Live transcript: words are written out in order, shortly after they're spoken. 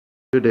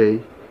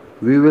Today,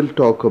 we will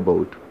talk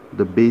about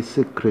the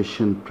basic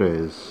Christian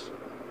prayers.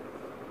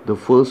 The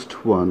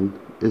first one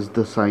is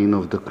the sign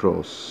of the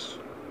cross,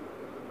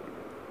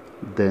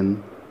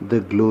 then the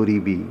glory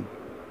be,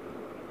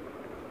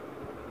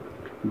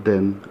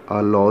 then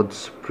our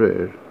Lord's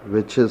Prayer,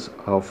 which is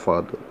our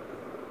Father,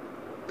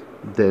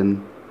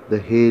 then the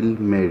Hail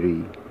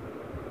Mary.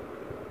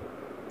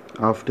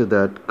 After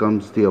that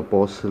comes the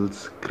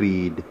Apostles'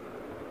 Creed,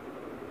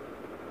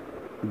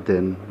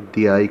 then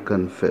the I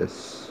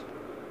Confess.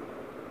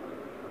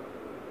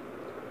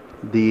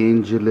 The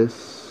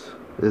Angelus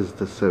is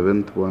the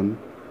seventh one,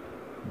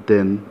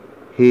 then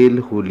Hail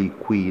Holy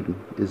Queen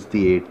is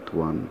the eighth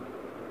one.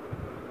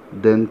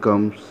 Then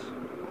comes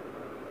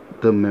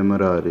the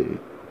Memorare,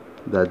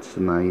 that's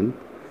 9,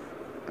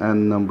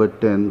 and number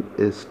 10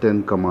 is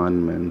 10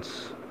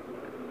 Commandments.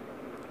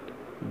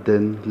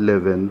 Then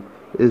 11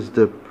 is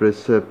the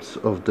Precepts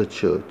of the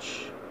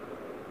Church.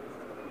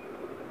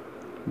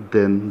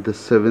 Then the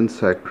 7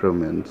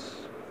 Sacraments.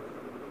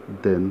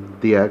 Then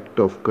the Act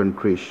of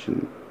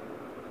Contrition.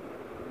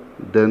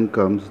 Then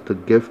comes the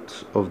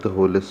gifts of the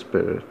Holy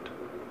Spirit.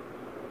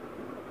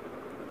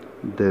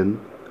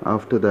 Then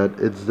after that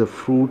it's the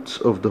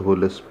fruits of the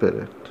Holy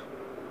Spirit.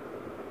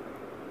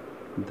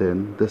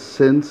 Then the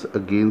sins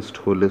against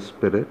Holy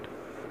Spirit,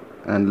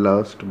 and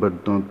last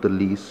but not the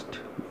least,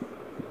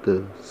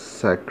 the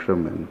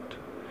sacrament.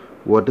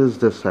 What is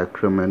the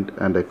sacrament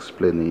and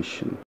explanation?